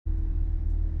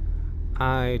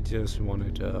I just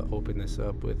wanted to open this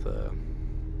up with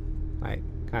like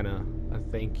kind of a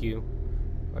thank you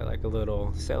or like a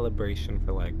little celebration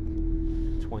for like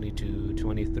 22,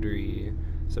 23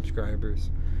 subscribers.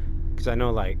 Because I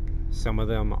know like some of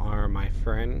them are my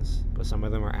friends, but some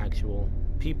of them are actual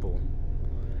people.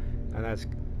 And that's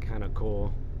kind of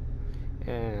cool.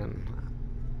 And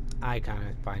I kind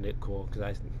of find it cool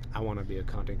because I want to be a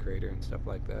content creator and stuff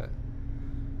like that.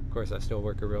 Of course, I still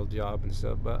work a real job and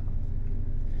stuff, but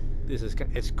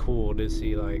it's cool to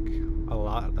see like a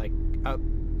lot like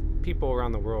people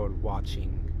around the world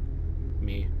watching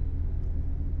me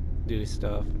do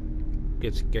stuff.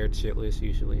 Get scared shitless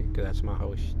usually because that's my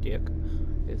whole shtick.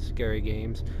 It's scary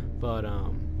games, but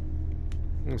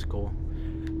it's cool.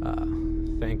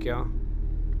 Thank y'all,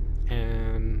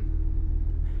 and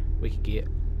we could get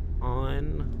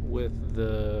on with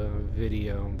the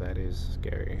video that is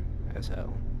scary as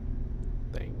hell.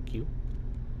 Thank you.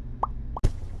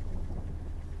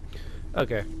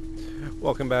 Okay,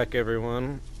 welcome back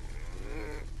everyone.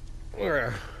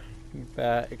 We're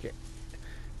back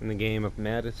in the game of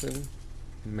Madison.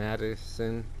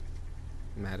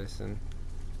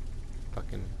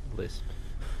 Fucking lisp.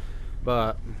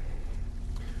 But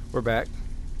we're back.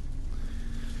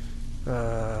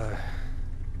 The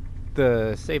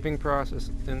saving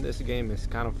process in this game is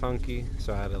kind of funky,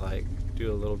 so I had to like do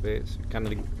a little bit. So kind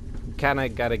of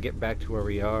got to get back to where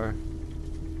we are,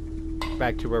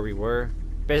 back to where we were.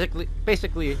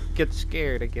 Basically, get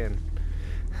scared again.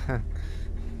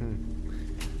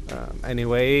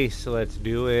 Anyway, so let's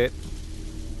do it.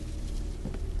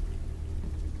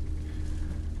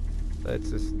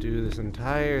 Let's just do this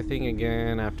entire thing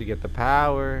again. I have to get the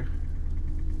power.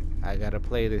 I gotta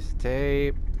play this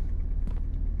tape.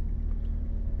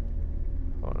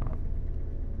 Hold on.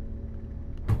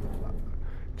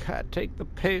 Can't take the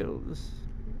pills.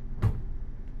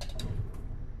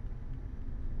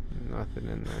 Nothing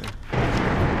in there.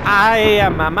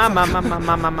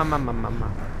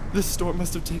 The storm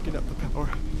must have taken up the power.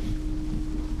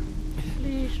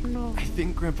 Please no. I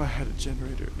think Grandpa had a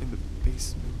generator in the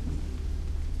basement.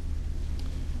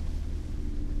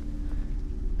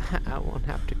 I won't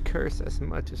have to curse as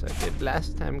much as I did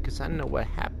last time because I know what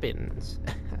happens.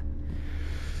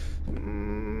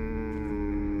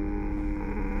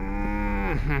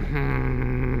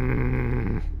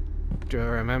 Do you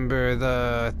remember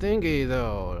the thingy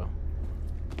though?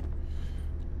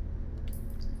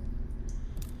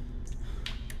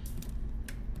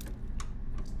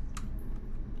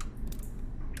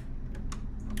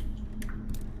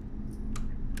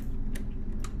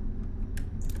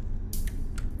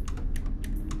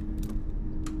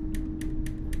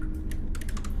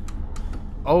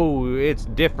 Oh, it's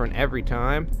different every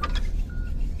time.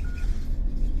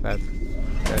 That's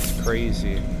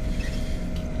crazy.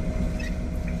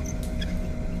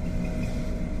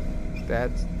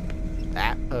 That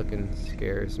fucking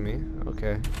scares me.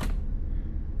 Okay.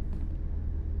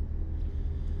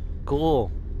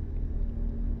 Cool.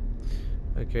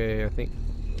 Okay, I think.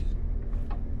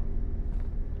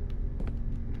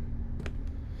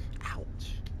 Ouch.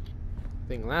 I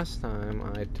think last time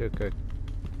I took a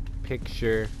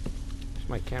picture. Where's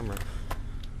my camera?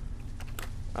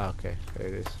 Oh, okay, there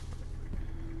it is.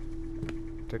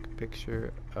 Took a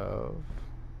picture of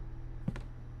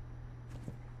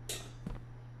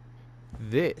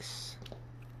this.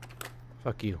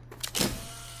 Fuck you.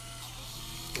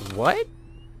 What?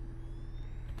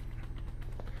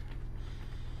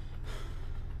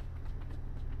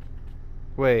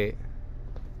 Wait.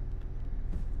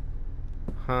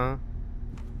 Huh?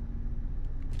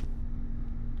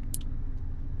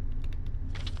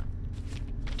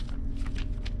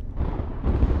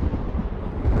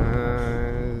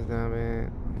 Damn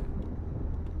it.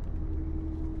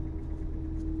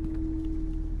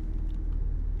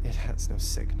 It has no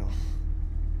signal.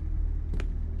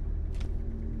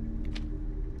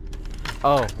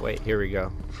 Oh, wait, here we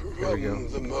go. Here we go. From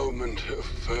the moment of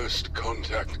first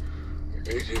contact,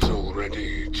 it is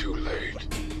already too late.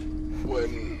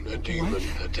 When a demon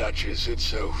attaches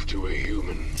itself to a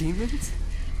human, Demons?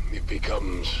 it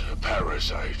becomes a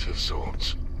parasite of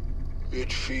sorts.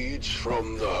 It feeds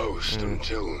from the host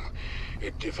until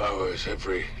it devours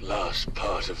every last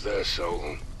part of their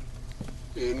soul.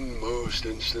 In most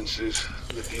instances,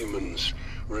 the demon's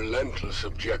relentless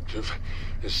objective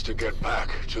is to get back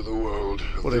to the world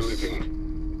of the living.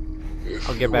 If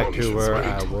I'll get back to where I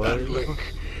that was. link,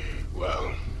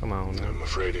 well, Come on now. I'm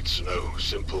afraid it's no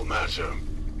simple matter.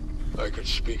 I could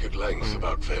speak at length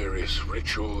about various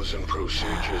rituals and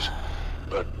procedures,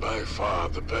 but by far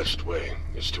the best way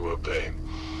is to obey.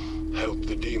 Help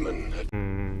the demon.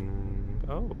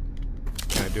 Oh.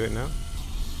 do it now?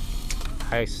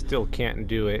 I still can't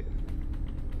do it.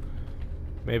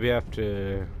 Maybe I have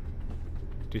to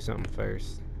do something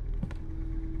first.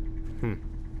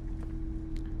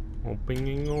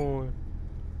 Opening on.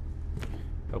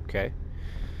 Okay.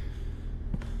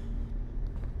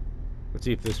 Let's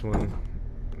see if this one.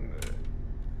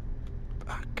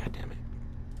 Ah, God damn it.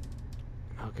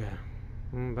 Okay.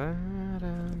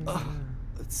 Ugh,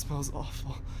 it smells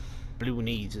awful. Blue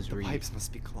knees is The real. pipes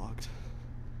must be clogged.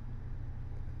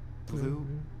 Blue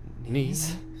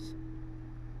knees?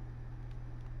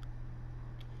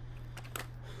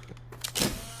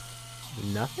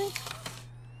 Nothing?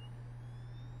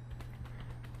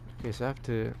 Okay, so I have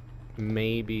to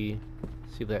maybe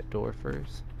see that door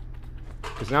first.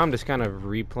 Because now I'm just kind of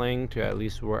replaying to at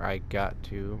least where I got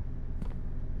to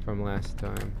from last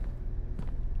time.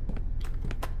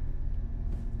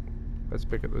 Let's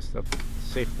pick up this stuff.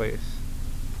 Safe place.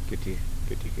 Kitty,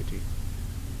 kitty, kitty.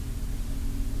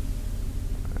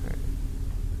 Alright.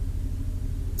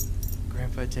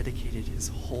 Grandpa dedicated his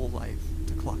whole life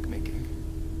to clockmaking.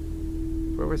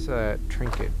 Where was that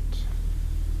trinket?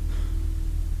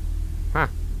 Huh.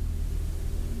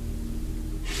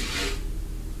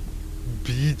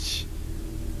 Beach.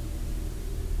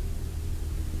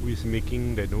 Who's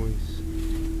making the noise?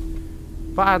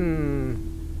 Fun!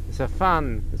 It's a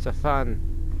fun. It's a fun.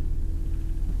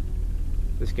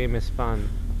 This game is fun.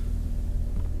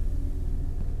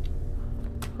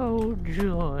 Oh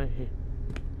joy.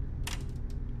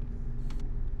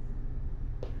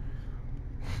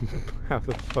 How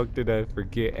the fuck did I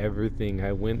forget everything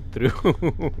I went through?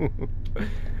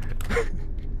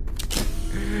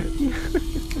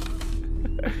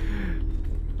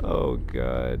 Oh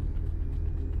god.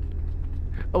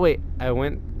 Oh wait, I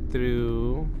went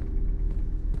through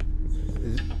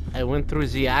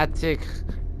the attic,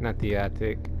 not the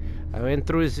attic. I went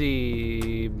through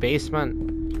the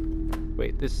basement.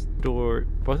 Wait, this door,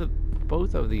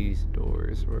 both of these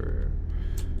doors were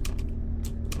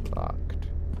locked.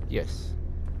 Yes.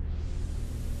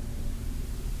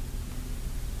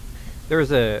 There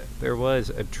was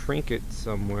a trinket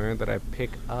somewhere that I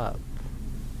picked up.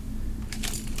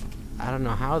 I don't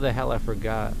know how the hell I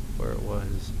forgot where it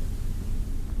was.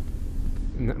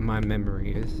 My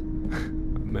memory is.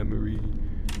 My memory.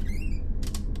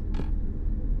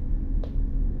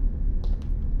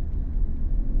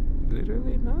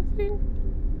 Literally nothing?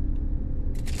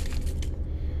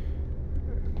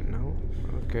 No.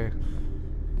 Okay.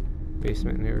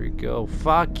 Basement, here we go.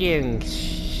 Fucking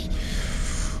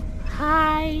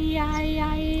Hi,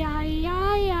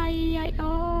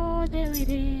 oh, there it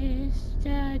is.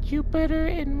 Jupiter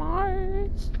and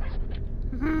Mars.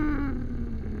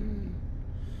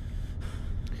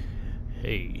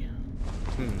 Hey.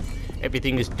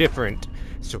 Everything is different,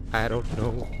 so I don't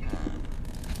know.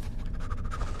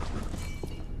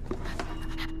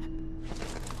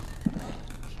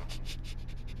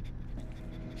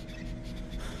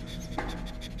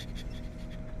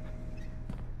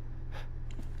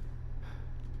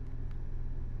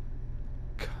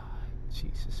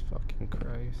 Jesus fucking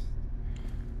Christ.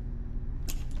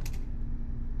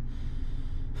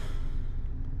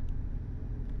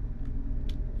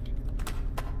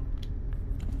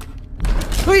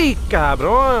 Uy,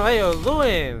 cabrón, what are you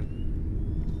doing?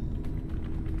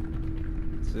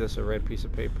 Is this a red piece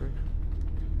of paper?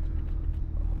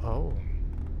 Oh.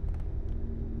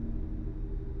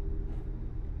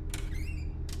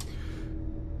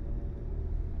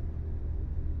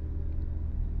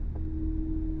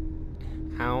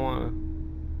 I don't wanna.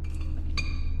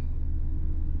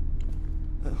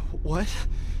 What?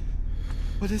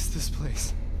 What is this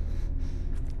place?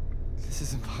 This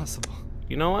is impossible.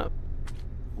 You know what?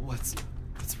 What's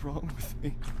wrong with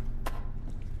me?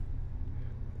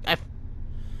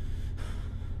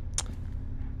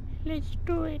 Let's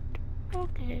do it.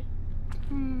 Okay.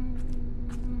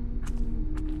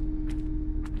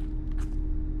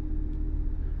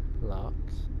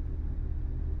 Locks.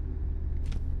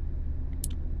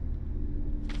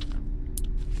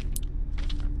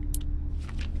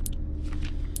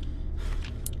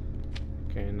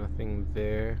 Okay, nothing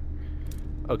there.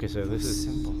 Okay, so this is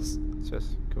symbols.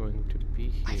 just going to be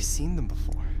here. I've seen them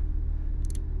before.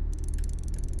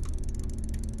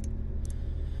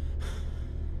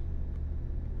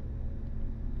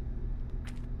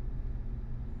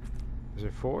 Is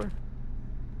there 4? I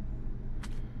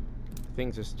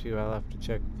think just 2. I'll have to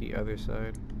check the other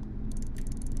side.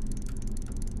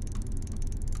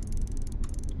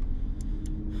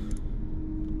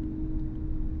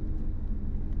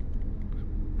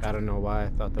 I don't know why I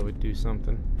thought that would do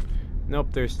something. Nope,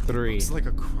 there's 3. It's like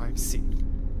a crime scene.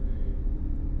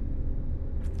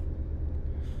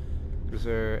 Is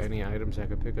there any items I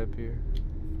could pick up here?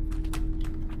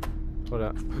 Hold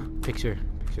up. Picture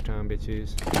time,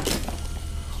 bitches.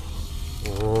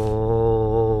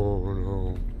 Oh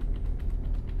no.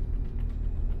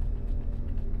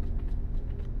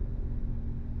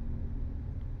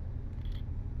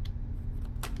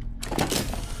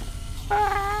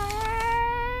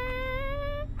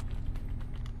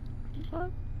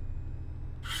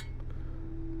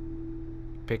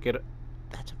 Pick it up.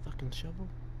 That's a fucking shovel?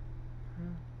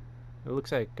 It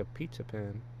looks like a pizza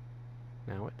pan.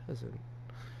 Now it doesn't.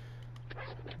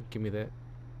 Give me that.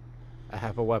 I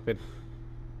have a weapon.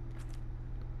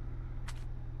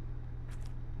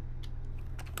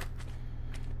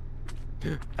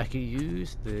 I could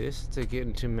use this to get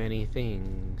into many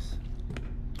things.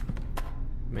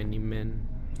 Many men.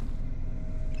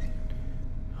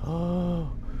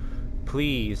 Oh,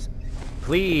 please,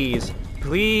 please,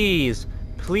 please,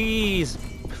 please,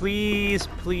 please,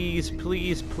 please,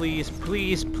 please, please,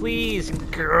 please, please,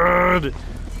 God.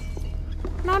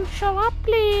 Don't show up,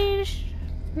 please.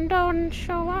 Don't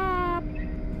show up.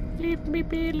 Leave me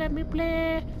be, let me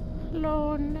play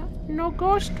alone. No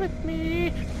ghost with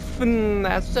me.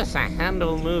 That's just a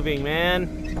handle moving, man.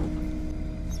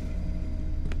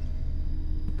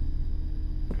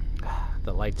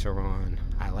 The lights are on.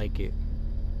 I like it.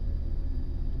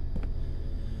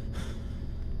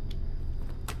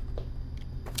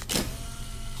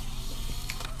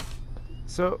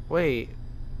 So, wait.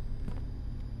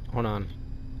 Hold on.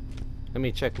 Let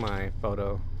me check my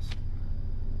photos.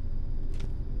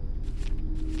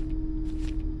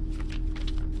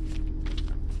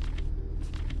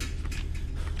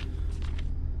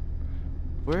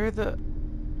 Where the...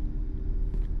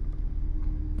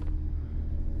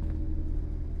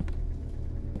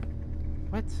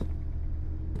 What?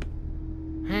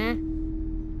 Huh?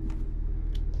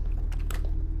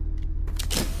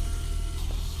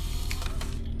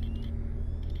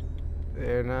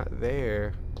 They're not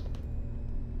there.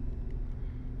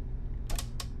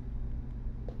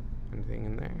 Anything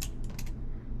in there?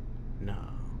 No.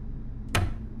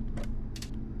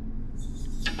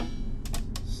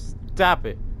 Stop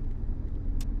it.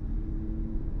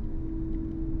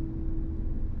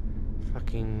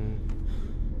 Fucking...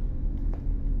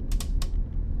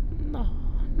 No.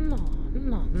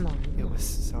 It was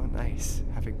so nice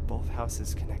having both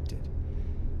houses connected.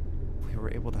 We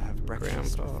were able to have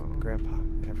breakfast with Grandpa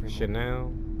every morning.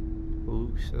 Chanel,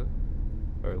 Lucia,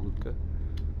 or Luca.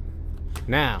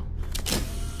 Now.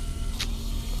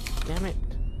 Damn it.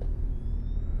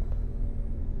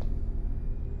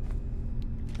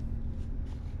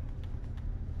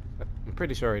 I'm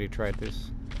pretty sure I already tried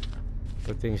this,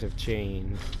 but things have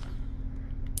changed.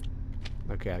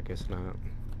 Okay, I guess not.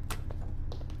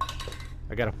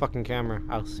 I got a fucking camera.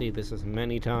 I'll see this as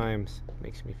many times.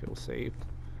 Makes me feel safe.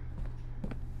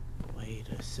 Wait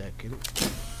a second.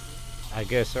 I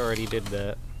guess I already did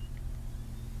that.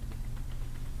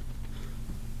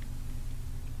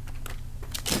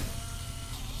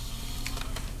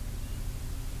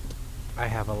 I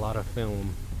have a lot of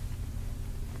film.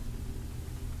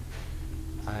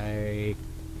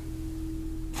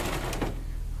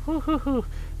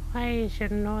 Why is your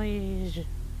noise?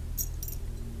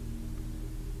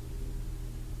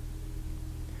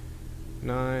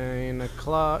 9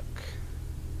 o'clock.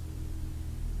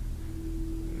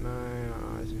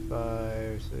 9,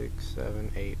 5, 6,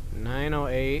 7, 8.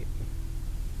 9:08.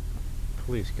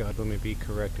 Please, God, let me be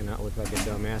correct and not look like a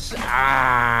dumbass.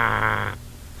 Ah!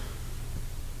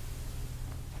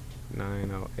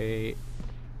 9:08.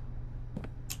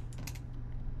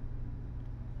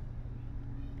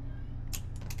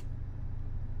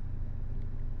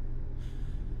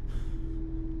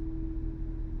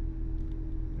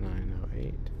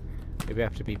 Maybe I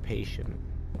have to be patient.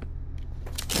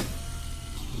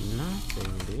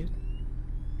 Nothing, dude.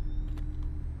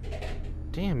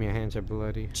 Damn, your hands are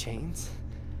bloody. Chains?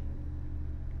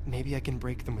 Maybe I can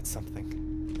break them with something.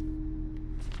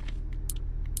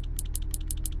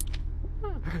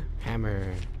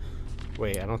 Hammer.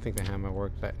 Wait, I don't think the hammer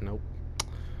worked that. Nope.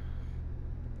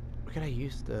 What could I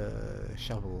use the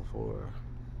shovel for?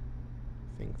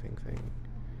 Thing.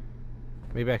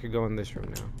 Maybe I could go in this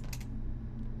room now.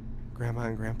 Grandma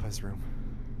and Grandpa's room.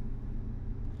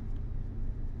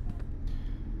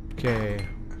 Okay.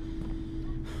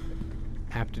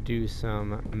 Have to do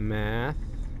some math.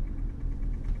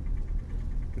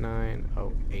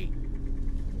 9:08.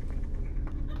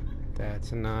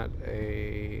 That's not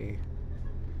a...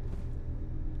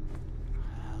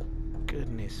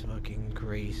 Goodness fucking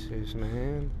gracious,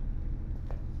 man.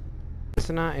 It's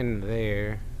not in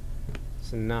there.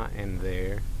 It's not in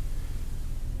there.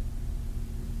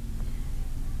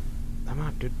 Come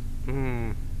on, dude.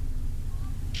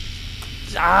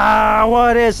 Ah,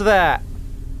 what is that?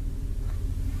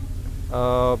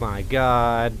 Oh my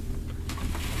god.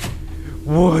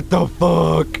 What the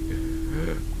fuck?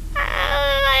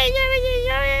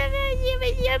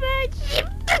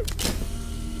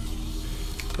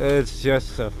 It's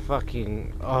just a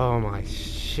fucking... Oh my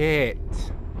shit.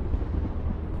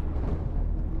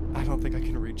 I don't think I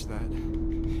can reach that.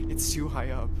 It's too high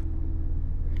up.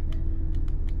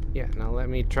 Yeah, now let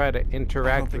me try to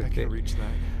interact with it. I don't think I can reach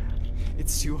that.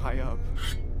 It's too high up.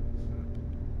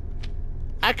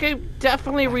 I could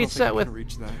definitely reach that with...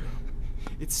 reach that.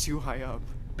 It's too high up.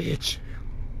 Bitch.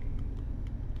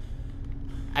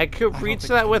 I could reach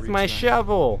that with my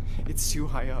shovel. It's too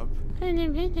high up.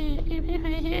 Man,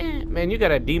 you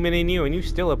got a demon in you and you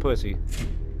still a pussy.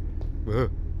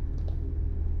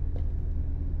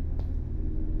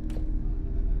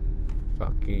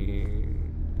 Fucking...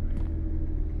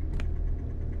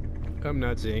 I'm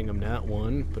not saying I'm not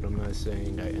one, but I'm not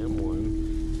saying I am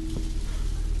one.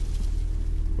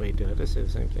 Wait, did I just say the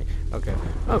same thing? Okay.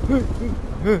 Oh.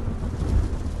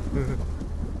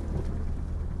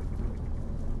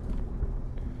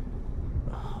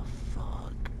 Oh,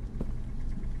 fuck.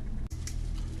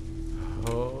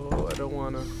 Oh, I don't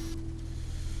wanna.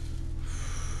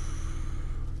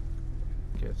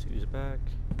 Guess who's back?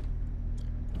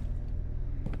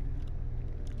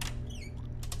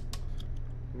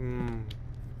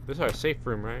 This is our safe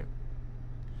room, right?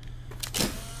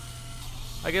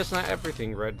 I guess not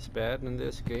everything red's bad in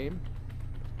this game.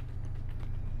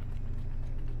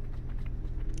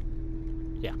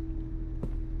 Yeah.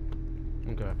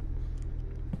 Okay.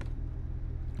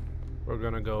 We're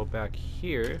gonna go back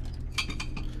here.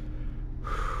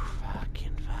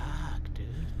 Fucking fuck,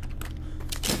 dude.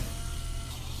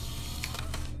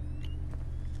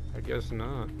 I guess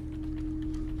not.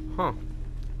 Huh.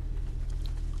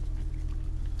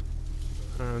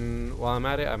 And while I'm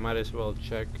at it, I might as well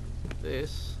check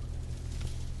this.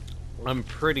 I'm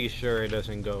pretty sure it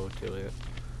doesn't go to it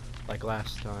like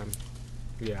last time.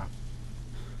 Yeah.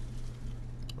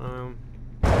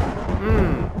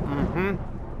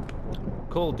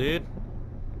 Cool, dude.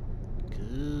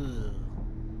 Cool.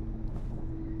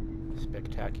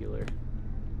 Spectacular.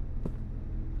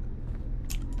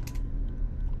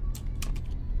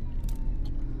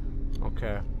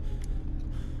 Okay.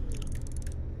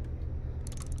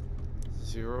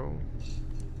 0.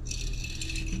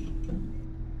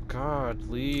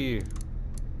 Godly.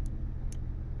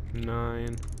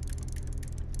 9.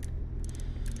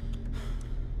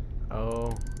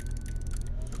 Oh.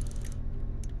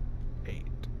 8.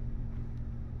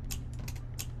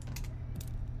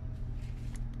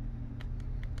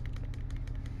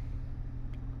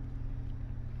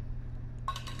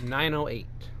 908.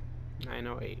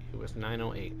 908. It was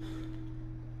 908.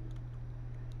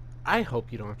 I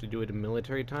hope you don't have to do it in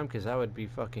military time, because that would be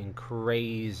fucking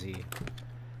crazy.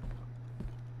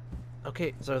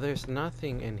 Okay, so there's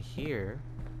nothing in here.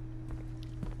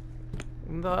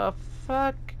 The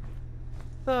fuck?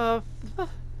 The fuck?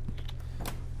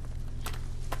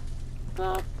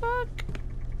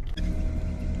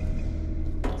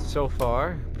 So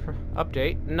far,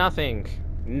 update, nothing.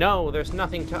 No, there's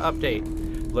nothing to update.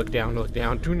 Look down,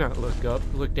 do not look up.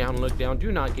 Look down,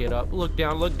 do not get up. Look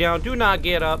down, do not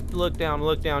get up. Look down,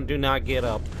 do not get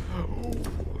up.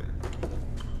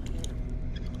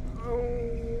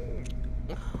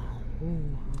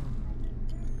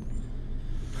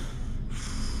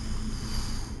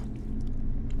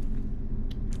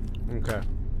 Okay.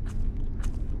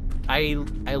 I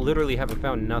literally haven't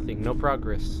found nothing, no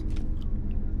progress.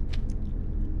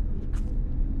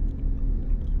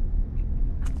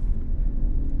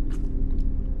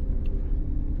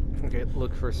 Okay,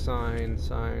 look for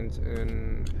signs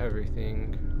and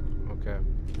everything. Okay.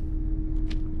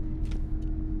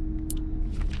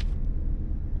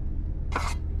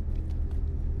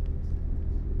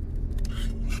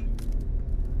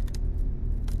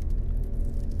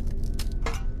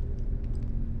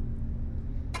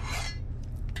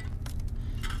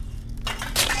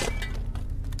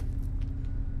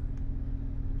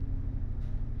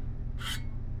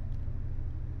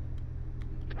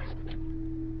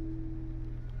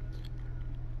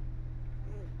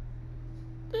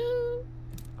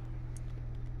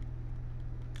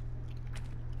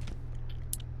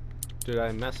 Did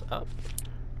I mess up?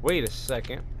 Wait a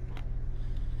second.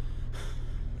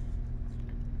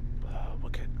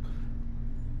 Look at...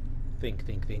 Think.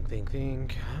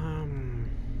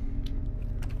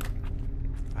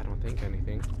 I don't think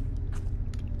anything.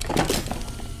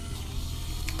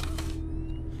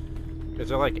 Is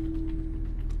there like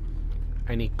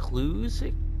any clues?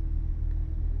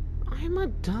 I'm a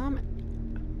dumb...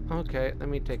 Okay, let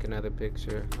me take another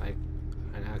picture. Like,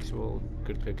 an actual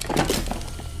good picture.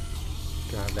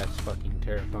 God, that's fucking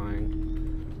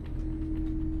terrifying.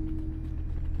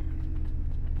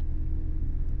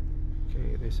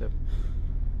 Okay, there's a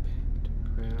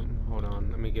pentagram. Hold on,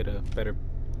 let me get a better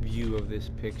view of this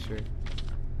picture.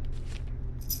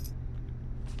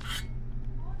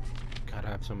 God, I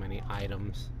have so many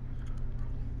items.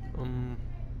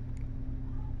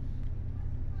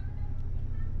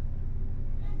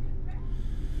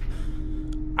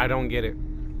 I don't get it.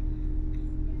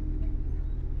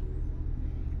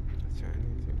 Is there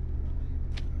anything?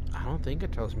 I don't think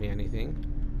it tells me anything.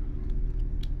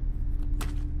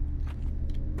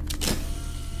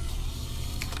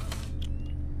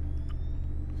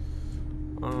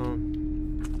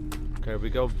 Okay, we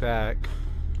go back.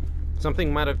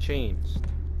 Something might have changed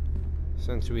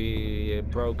since we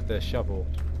broke the shovel.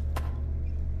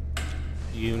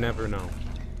 You never know.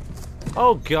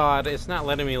 Oh God, it's not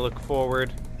letting me look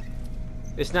forward.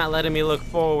 It's not letting me look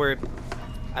forward.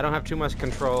 I don't have too much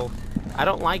control. I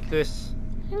don't like this.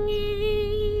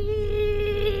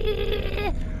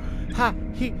 Ha!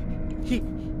 He,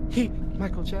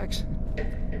 Michael Jackson.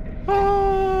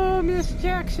 Oh, Miss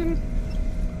Jackson.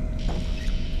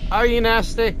 Are you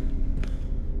nasty?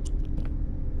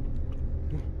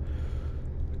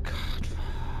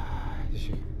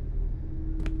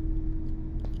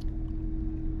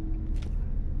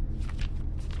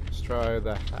 God,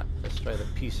 let's try the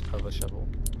piece of a shovel.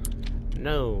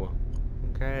 No.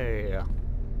 Okay.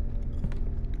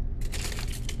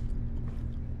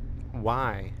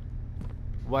 Why?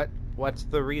 What's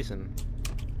the reason?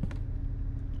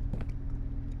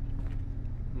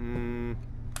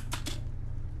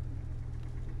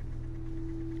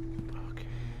 Okay.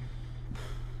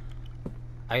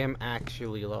 I am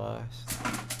actually lost.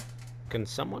 Can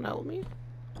someone help me?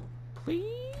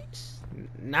 Please?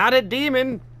 Not a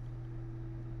demon!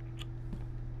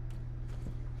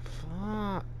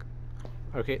 Fuck.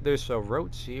 Okay, there's a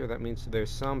roach here. That means there's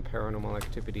some paranormal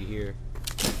activity here.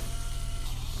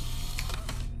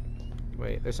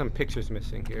 Wait, there's some pictures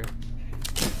missing here.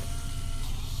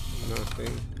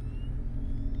 Nothing.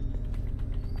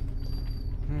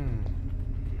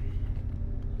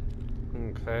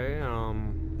 Okay,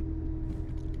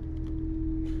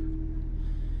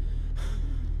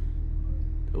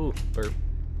 Ooh, burp.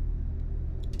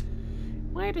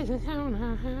 Why does it sound?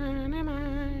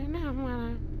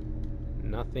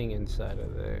 Nothing inside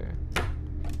of there.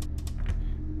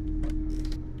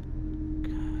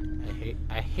 God,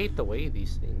 I hate the way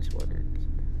these things work.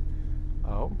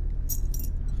 Oh.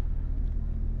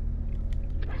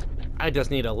 I just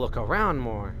need to look around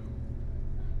more.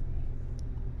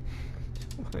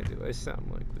 Why do I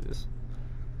sound like this?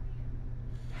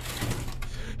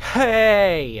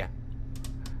 Hey!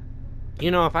 You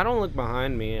know, if I don't look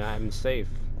behind me, I'm safe.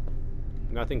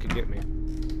 Nothing could get me.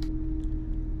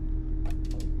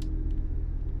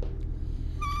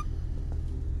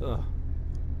 Ugh.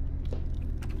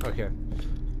 Okay.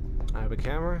 I have a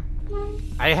camera.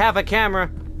 I have a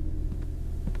camera!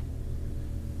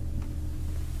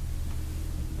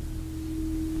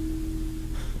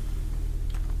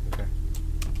 Okay.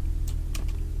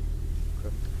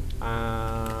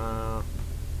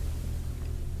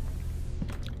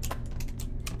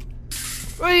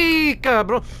 Uy,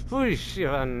 cabrón. Uy,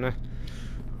 Shivan.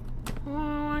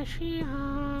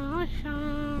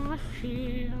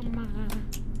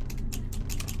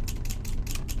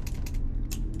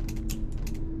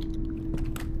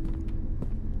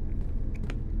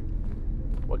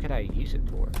 What could I use it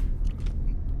for?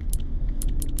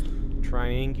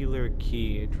 Triangular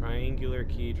key. Triangular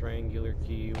key. Triangular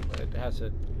key. It has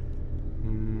a...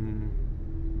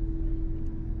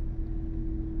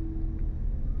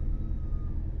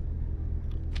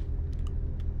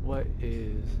 What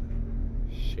is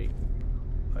shape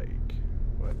like?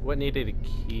 What needed a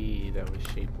key that was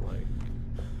shaped like?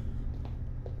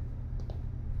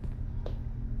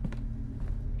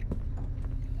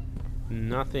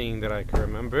 Nothing that I can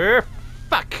remember.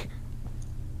 Fuck!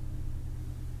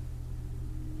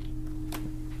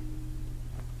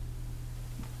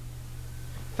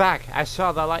 Fuck! I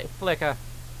saw the light flicker.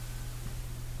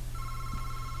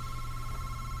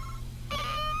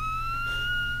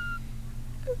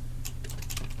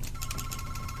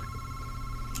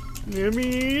 Let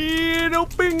me in,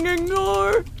 open the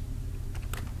door.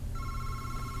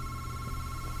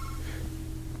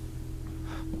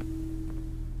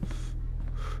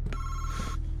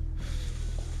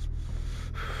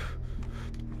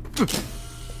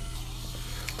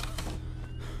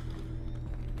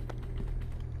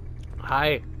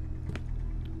 Hi.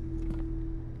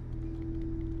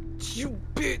 You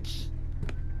bitch!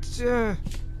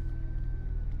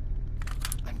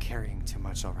 I'm carrying too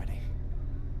much already.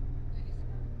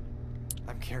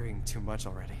 I'm carrying too much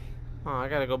already. Oh, I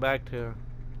gotta go back to...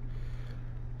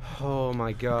 Oh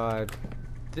my god.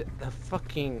 The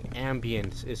fucking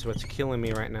ambience is what's killing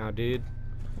me right now, dude.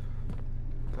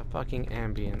 The fucking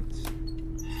ambience.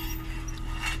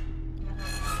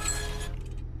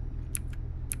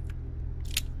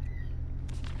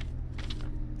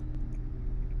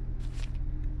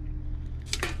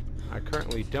 I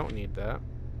currently don't need that.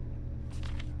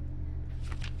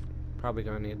 Probably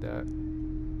gonna need that.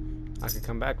 I could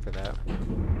come back for that.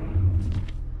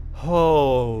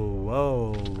 Oh,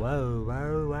 whoa, whoa,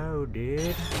 whoa, whoa,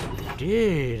 dude.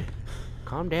 Dude,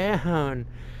 calm down.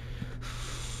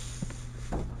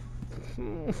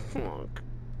 Fuck.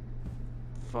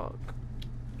 Fuck.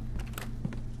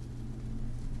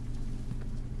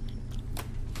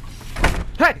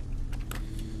 Hey!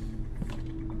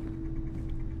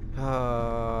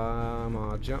 I'm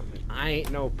all jumping. I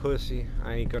ain't no pussy.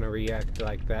 I ain't gonna react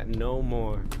like that no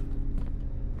more.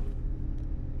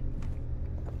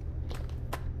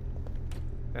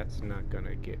 That's not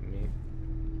gonna get me.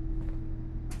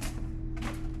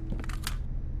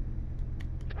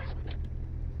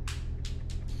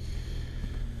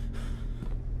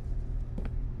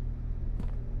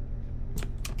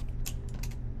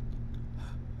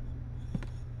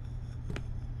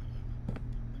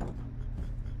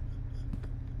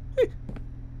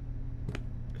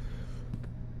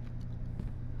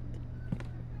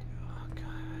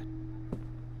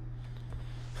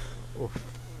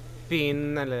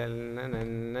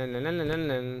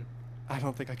 I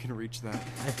don't think I can reach that.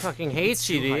 I fucking hate It's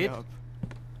you, too high dude. up.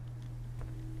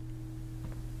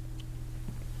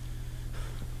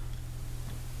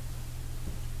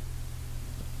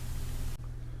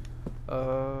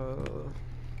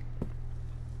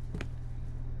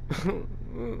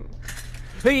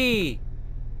 He.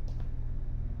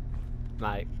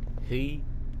 Like he.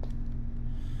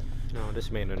 No,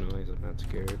 this made a noise. I'm not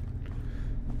scared.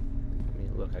 I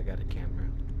mean, look, I got a camera.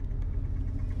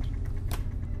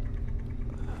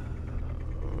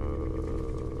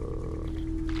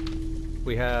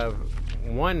 We have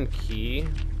one key.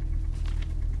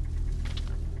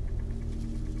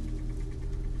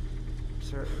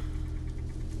 Sir.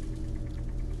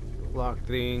 Lock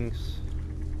things.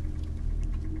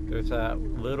 There's that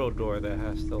little door that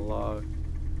has to lock.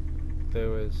 There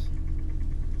was...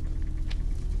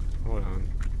 Hold on.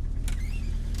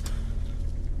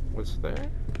 What's there?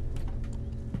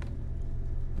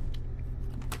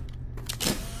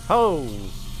 Oh!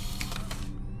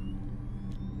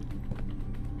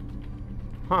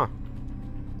 Huh.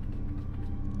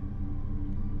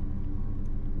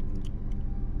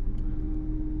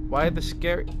 Why the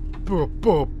scary...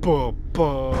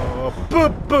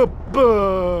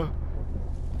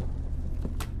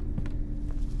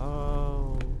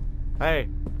 Oh. Hey.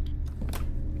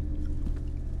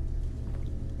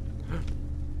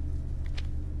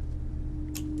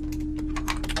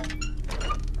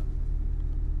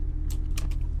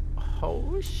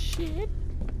 Oh shit.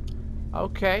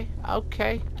 Okay,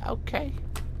 okay, okay.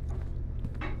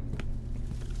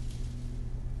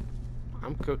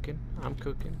 I'm cooking, I'm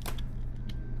cooking.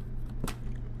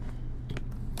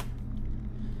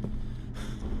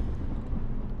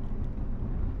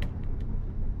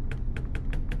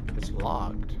 It's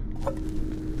locked. It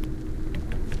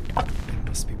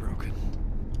must be broken.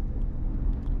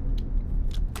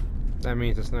 That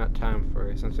means it's not time for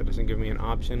it, since it doesn't give me an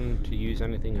option to use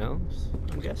anything else,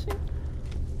 I'm guessing?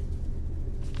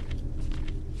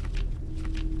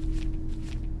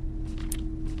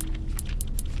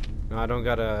 No, I don't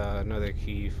got another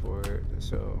key for it,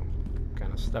 so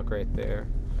kind of stuck right there.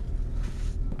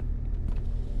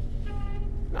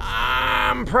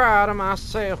 I'm proud of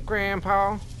myself,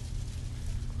 Grandpa.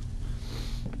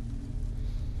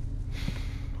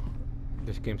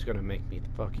 This game's gonna make me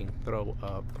fucking throw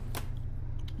up.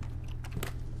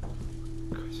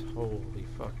 Cause holy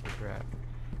fucking crap.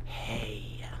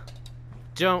 Hey.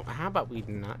 Don't, how about we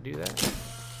not do that?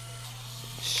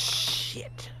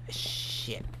 Shit.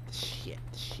 Shit. Shit.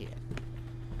 Shit.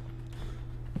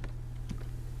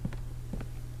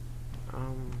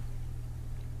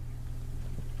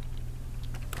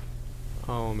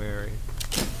 Oh, Mary.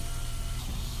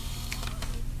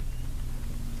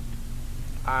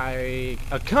 I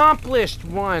accomplished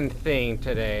one thing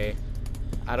today.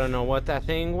 I don't know what that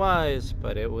thing was,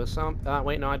 but it was some...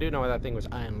 wait, no, I do know what that thing was.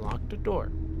 I unlocked a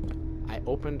door. I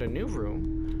opened a new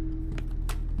room.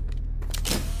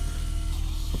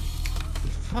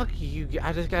 Fuck you.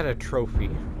 I just got a trophy.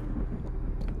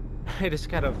 I just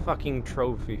got a fucking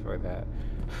trophy for that.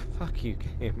 Fuck you,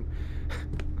 game.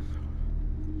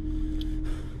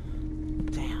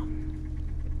 Damn.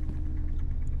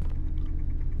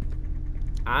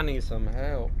 I need some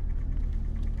help.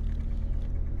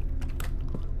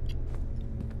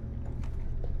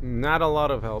 Not a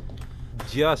lot of help.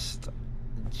 Just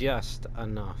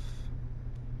enough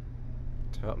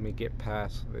to help me get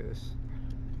past this.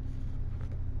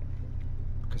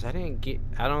 Cause I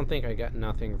don't think I got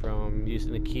nothing from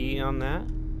using the key on that.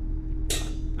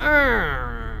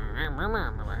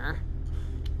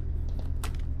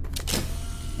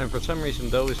 And for some reason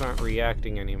those aren't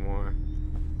reacting anymore.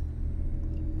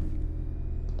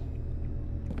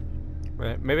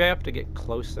 Right, maybe I have to get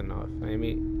close enough.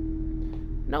 Maybe.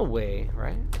 No way,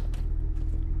 right?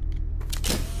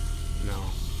 No.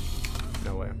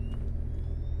 No way.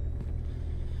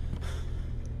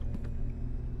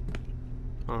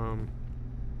 Oh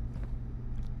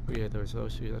yeah, there was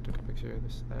those two. I took a picture.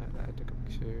 This, that. I took a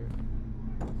picture.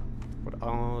 What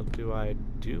all do I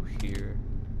do here?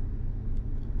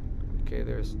 Okay,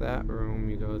 there's that room.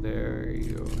 You go there.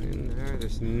 You go in there.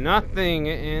 There's nothing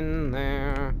in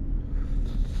there.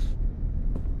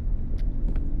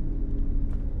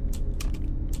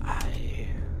 I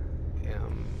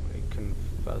am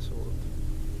confuzzled.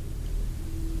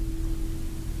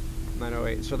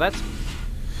 908. So that's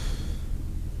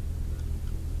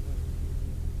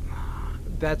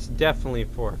definitely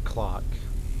 4 o'clock.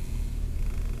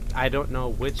 I don't know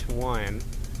which one,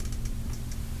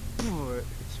 but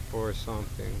it's for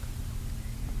something.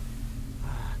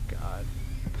 Ah, God.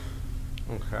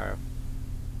 Okay.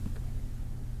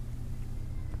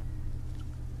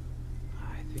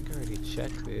 I think I already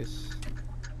checked this.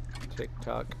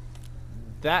 TikTok.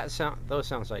 Those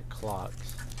sounds like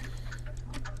clocks.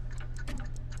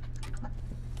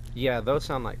 Yeah, those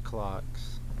sound like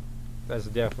clocks. That's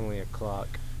definitely a clock.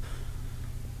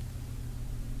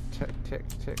 Tick, tick,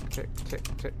 tick, tick, tick,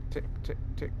 tick, tick, tick,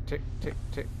 tick, tick, tick,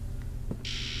 tick.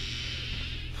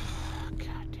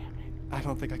 God damn it. I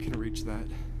don't think I can reach that.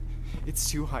 It's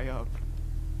too high up.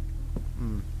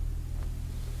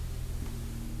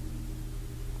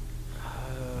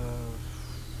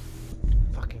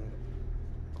 Fucking.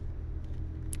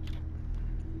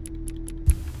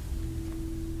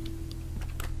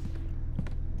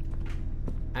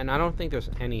 And I don't think there's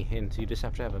any hints. You just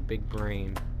have to have a big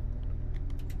brain.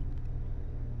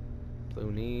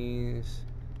 Loonies.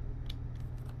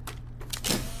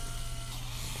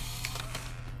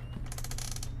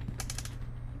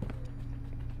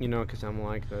 You know, because I'm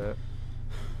like that.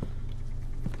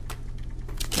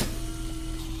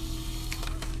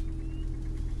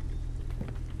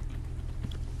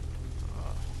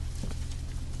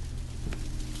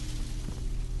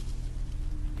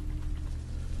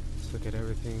 Let's look at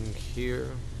everything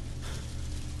here.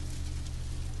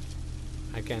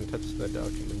 I can't touch the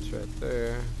documents right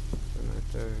there. And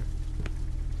right there.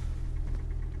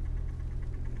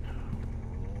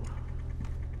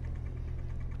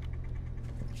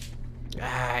 No.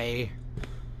 Aye.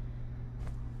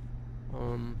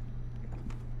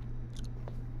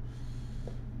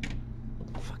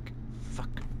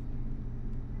 Fuck.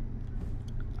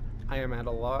 I am at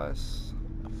a loss.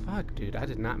 Fuck, dude. I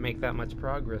did not make that much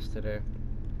progress today.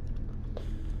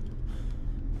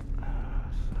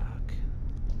 Fuck.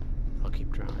 I'll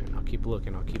keep trying. I'll keep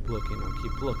looking. I'll keep looking. I'll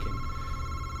keep looking.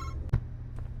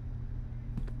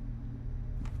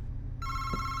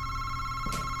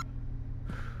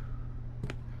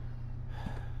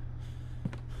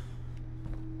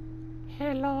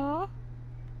 Hello?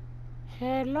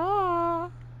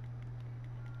 Hello?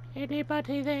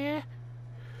 Anybody there?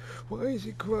 Why is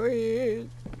it quiet?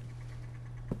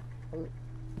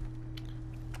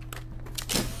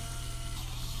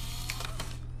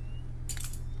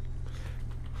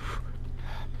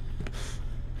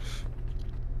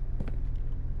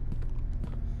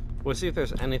 We'll see if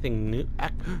there's anything new.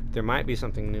 There might be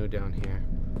something new down here.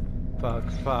 Fuck,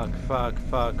 fuck, fuck,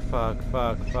 fuck, fuck,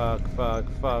 fuck, fuck, fuck,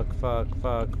 fuck, fuck,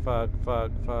 fuck, fuck,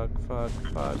 fuck, fuck, fuck,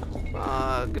 fuck,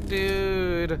 fuck,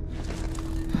 dude.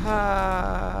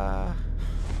 Ah.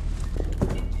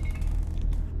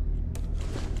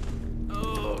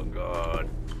 Oh god.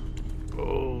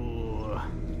 Oh.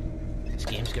 This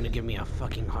game's gonna give me a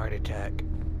fucking heart attack.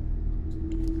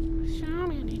 So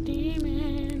many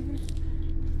demons.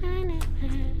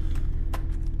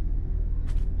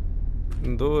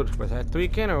 Dude, was I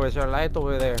tweaking or was there a light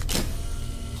over there?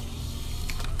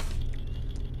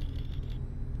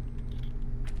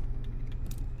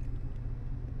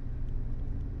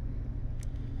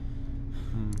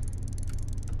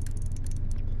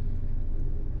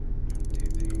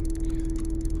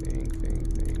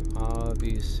 draw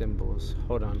these symbols.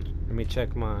 Hold on. Let me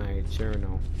check my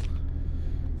journal.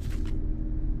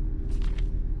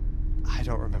 I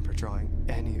don't remember drawing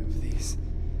any of these.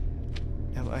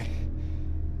 Am I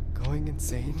going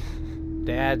insane?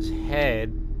 Dad's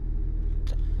head.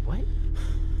 What?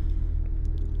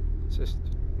 Sister,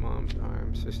 mom's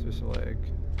arm, sister's leg.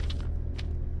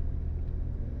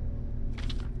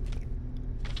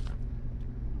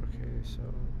 Okay, so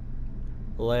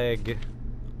leg,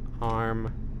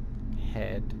 arm,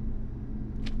 head.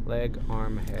 Leg,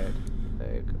 arm, head.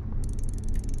 Leg, arm.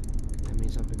 Can that mean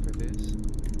something for this?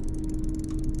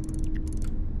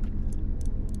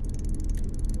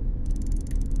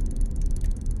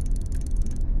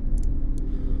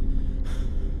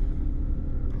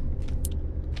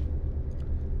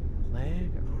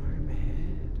 Leg, arm,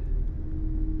 head.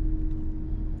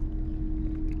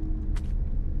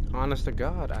 Honest to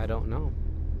God, I don't know.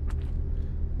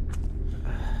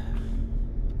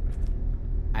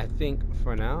 I think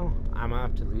for now, I'm gonna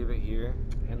have to leave it here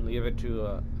and leave it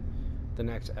to the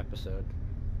next episode.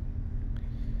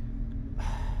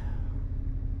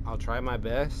 I'll try my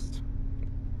best.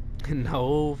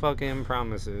 No fucking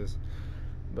promises,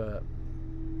 but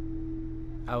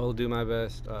I will do my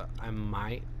best. I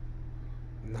might.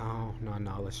 No.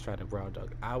 Let's try the raw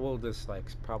dog. I will just like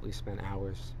probably spend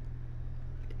hours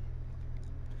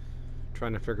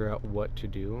trying to figure out what to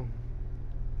do,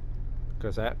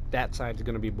 because that side's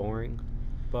gonna be boring.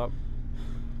 But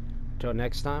till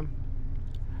next time,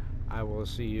 I will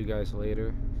see you guys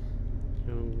later.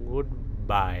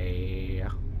 Goodbye.